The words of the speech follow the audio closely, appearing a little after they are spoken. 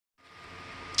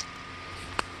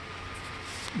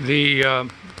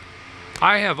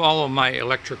I have all of my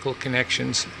electrical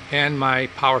connections and my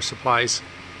power supplies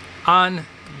on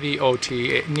the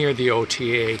OTA, near the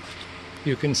OTA.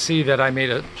 You can see that I made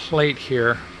a plate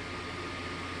here,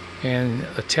 and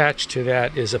attached to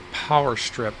that is a power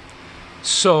strip.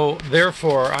 So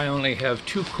therefore I only have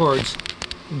two cords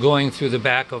going through the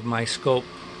back of my scope.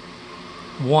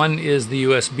 One is the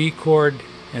USB cord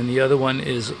and the other one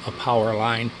is a power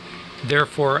line.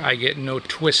 Therefore I get no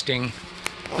twisting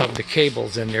of the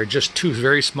cables in there, just two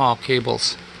very small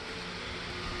cables.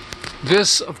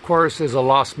 This of course is a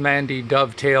Lost Mandy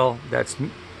dovetail that's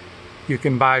you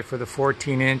can buy for the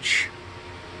 14-inch.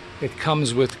 It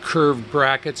comes with curved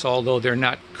brackets, although they're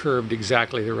not curved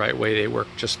exactly the right way. They work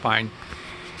just fine.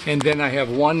 And then I have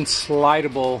one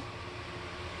slidable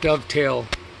dovetail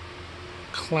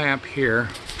clamp here.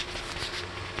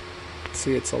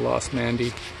 See, it's a Lost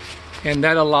Mandy. And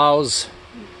that allows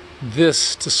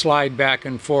this to slide back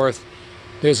and forth.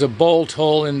 There's a bolt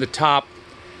hole in the top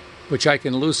which I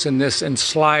can loosen this and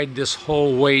slide this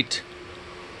whole weight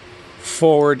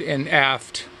forward and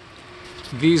aft.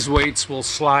 These weights will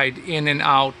slide in and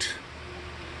out.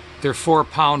 They're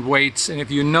 4-pound weights, and if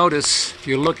you notice, if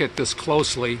you look at this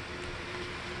closely,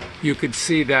 you could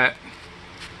see that,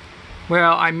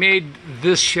 well, I made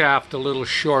this shaft a little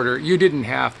shorter. You didn't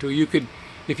have to. You could,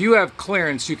 if you have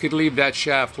clearance, you could leave that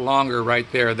shaft longer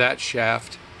right there, that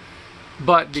shaft.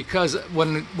 But because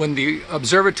when the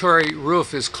observatory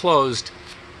roof is closed,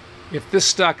 if this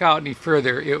stuck out any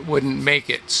further, it wouldn't make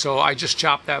it. So I just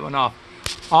chopped that one off.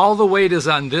 All the weight is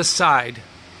on this side.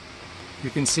 You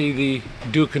can see the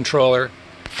dew controller,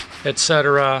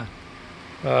 etc.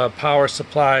 Power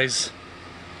supplies,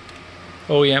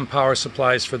 OEM power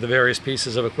supplies for the various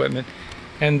pieces of equipment.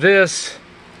 And this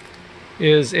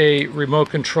is a remote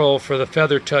control for the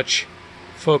Feather Touch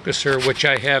focuser, which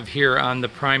I have here on the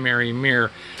primary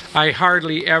mirror. I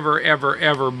hardly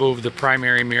ever move the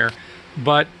primary mirror,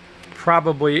 but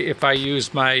probably if I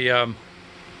use my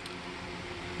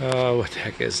what the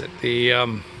heck is it? The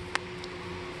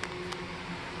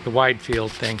wide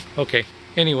field thing. Okay,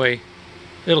 anyway,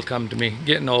 it'll come to me.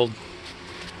 Getting old.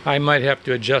 I might have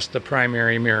to adjust the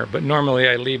primary mirror, but normally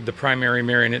I leave the primary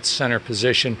mirror in its center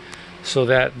position so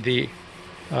that the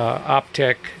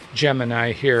Optec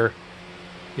Gemini here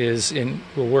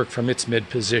will work from its mid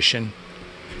position.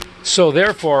 So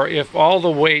therefore, if all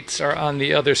the weights are on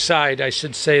the other side, I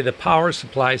should say the power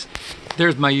supplies,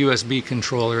 there's my USB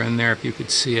controller in there if you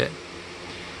could see it.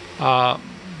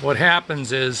 What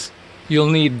happens is you'll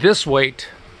need this weight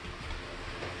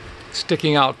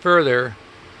sticking out further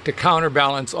to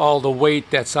counterbalance all the weight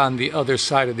that's on the other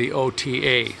side of the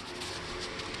OTA.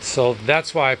 So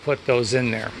that's why I put those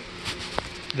in there.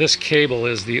 This cable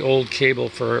is the old cable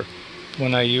for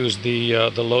when I use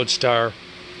the Lodestar,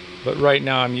 but right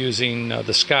now I'm using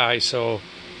the Sky, so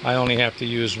I only have to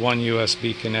use one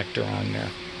USB connector on there.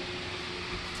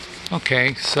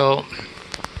 Okay, so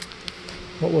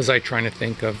what was I trying to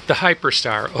think of? The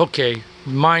Hyperstar. Okay,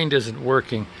 mind isn't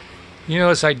working. You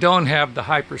notice I don't have the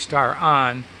Hyperstar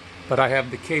on, but I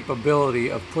have the capability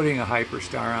of putting a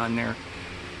Hyperstar on there.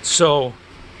 So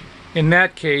in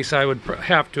that case, I would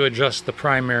have to adjust the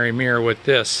primary mirror with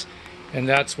this, and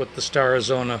that's what the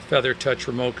Starizona Feather Touch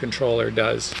remote controller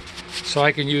does. So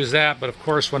I can use that, but of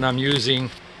course when I'm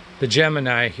using the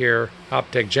Gemini here,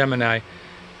 Optec Gemini,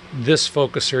 this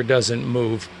focuser doesn't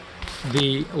move.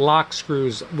 The lock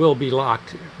screws will be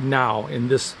locked now in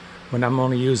this when I'm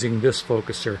only using this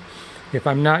focuser. If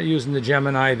I'm not using the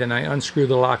Gemini, then I unscrew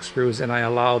the lock screws and I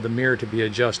allow the mirror to be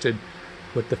adjusted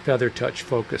with the Feather Touch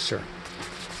focuser.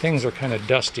 Things are kind of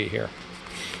dusty here.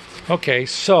 Okay,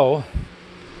 so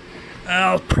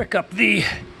I'll prick up the,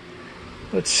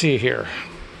 let's see here.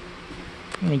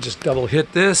 Let me just double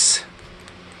hit this.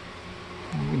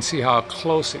 You can see how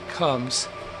close it comes.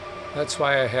 That's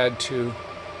why I had to,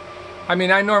 I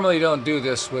mean, I normally don't do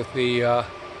this with the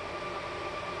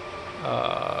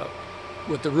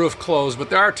roof closed, but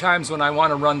there are times when I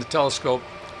want to run the telescope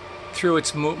through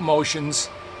its motions,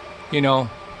 you know,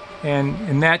 and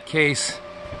in that case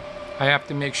I have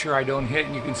to make sure I don't hit,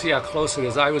 and you can see how close it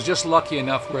is. I was just lucky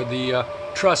enough where the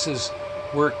trusses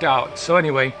worked out. So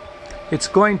anyway, it's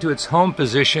going to its home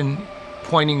position,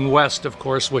 pointing west, of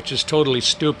course, which is totally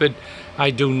stupid.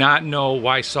 I do not know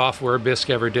why Software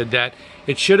Bisque ever did that.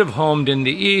 It should have homed in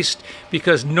the east,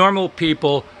 because normal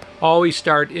people always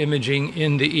start imaging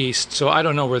in the east. So I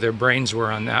don't know where their brains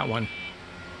were on that one.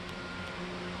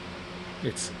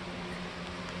 It's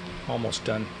almost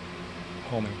done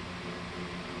homing.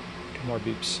 Two more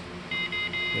beeps.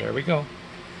 There we go.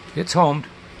 It's homed.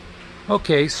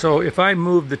 Okay, so if I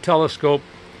move the telescope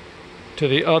to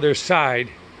the other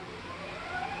side,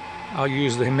 I'll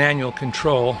use the manual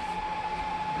control.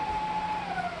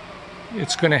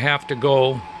 It's going to have to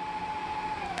go.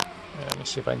 Let me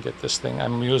see if I can get this thing.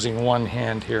 I'm using one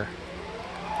hand here.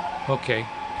 Okay.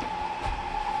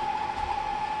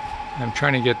 I'm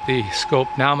trying to get the scope.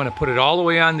 Now I'm going to put it all the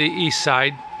way on the east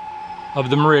side of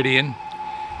the meridian.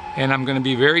 And I'm going to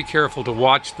be very careful to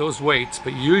watch those weights.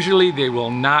 But usually they will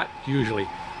not,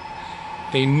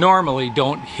 they normally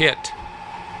don't hit.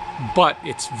 But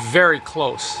it's very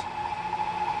close.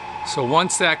 So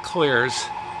once that clears,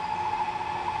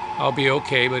 I'll be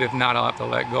okay, but if not, I'll have to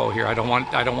let go here. I don't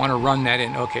want to run that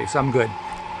in. Okay, so I'm good.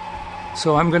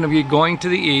 So I'm going to be going to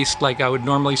the east like I would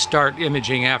normally start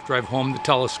imaging after I've homed the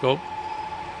telescope.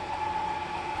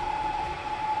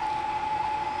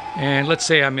 And let's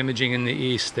say I'm imaging in the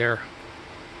east there.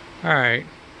 All right.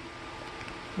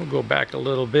 We'll go back a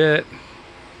little bit.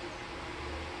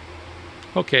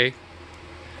 Okay.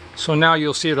 So now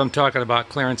you'll see what I'm talking about,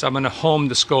 clearance. I'm going to home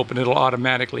the scope and it'll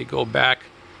automatically go back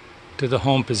to the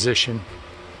home position.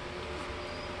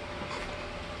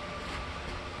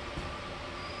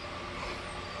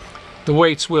 The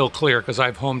weights will clear because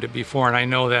I've homed it before, and I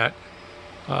know that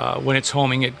when it's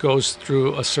homing it goes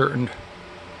through a certain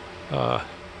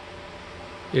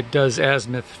it does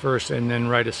azimuth first and then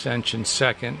right ascension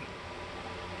second.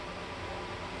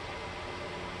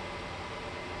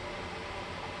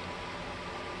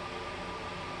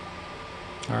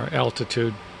 Or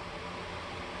altitude.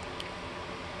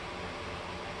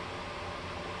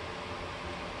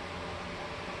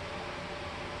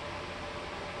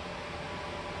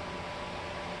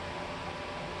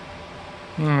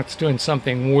 It's doing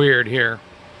something weird here.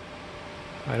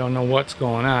 I don't know what's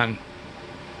going on.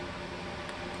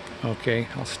 Okay,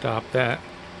 I'll stop that.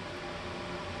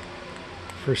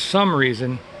 For some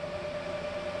reason,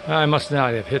 I must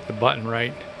not have hit the button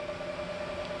right.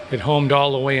 It homed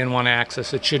all the way in one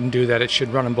axis. It shouldn't do that. It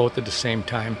should run them both at the same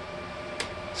time.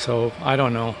 So, I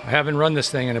don't know. I haven't run this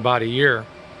thing in about a year.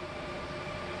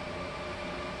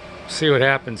 See what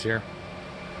happens here.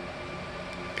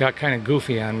 Got kind of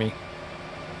goofy on me.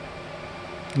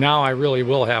 Now I really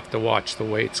will have to watch the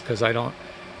weights because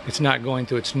it's not going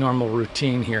through its normal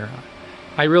routine here.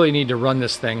 I really need to run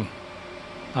this thing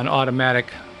on automatic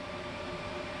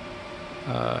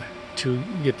to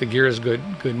get the gears good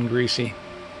and greasy.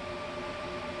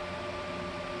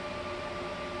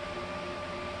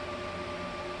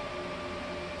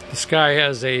 The Sky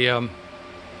has a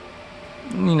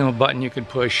button you can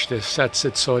push that sets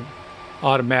it so it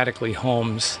automatically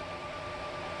homes.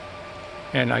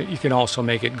 And you can also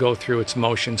make it go through its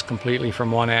motions completely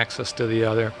from one axis to the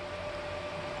other.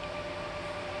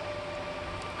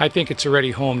 I think it's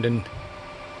already homed in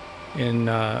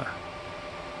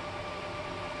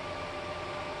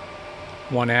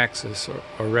one axis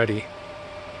already.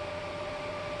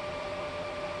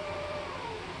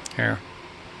 Here.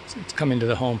 It's coming to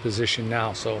the home position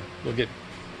now, so we'll get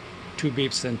 2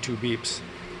 beeps, then 2 beeps.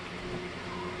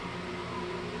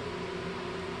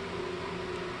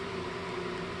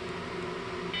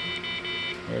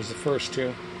 There's the first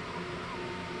 2.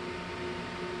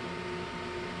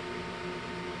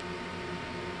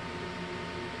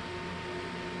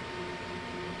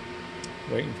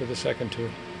 Waiting for the second 2.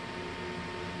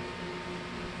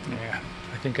 Yeah,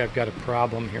 I think I've got a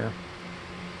problem here.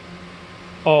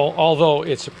 Oh, although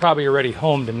it's probably already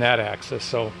homed in that axis,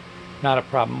 so not a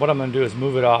problem. What I'm going to do is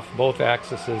move it off both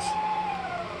axes,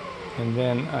 and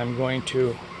then I'm going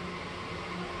to,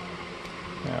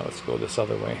 let's go this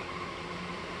other way.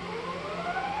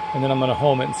 And then I'm going to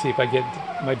home it and see if I get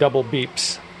my double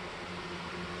beeps.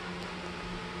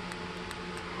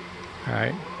 All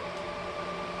right.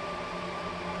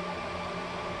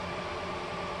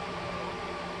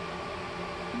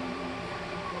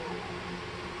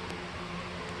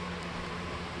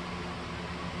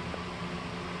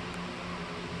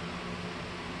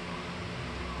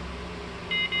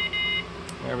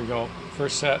 There we go.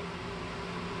 First set.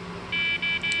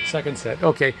 Second set.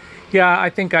 Okay. Yeah, I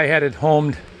think I had it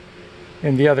homed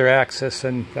in the other axis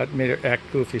and that made it act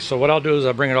goofy. So what I'll do is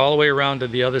I'll bring it all the way around to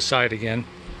the other side again.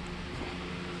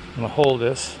 I'm going to hold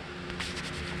this.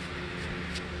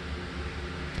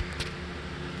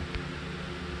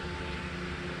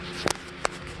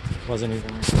 Wasn't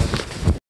even recording.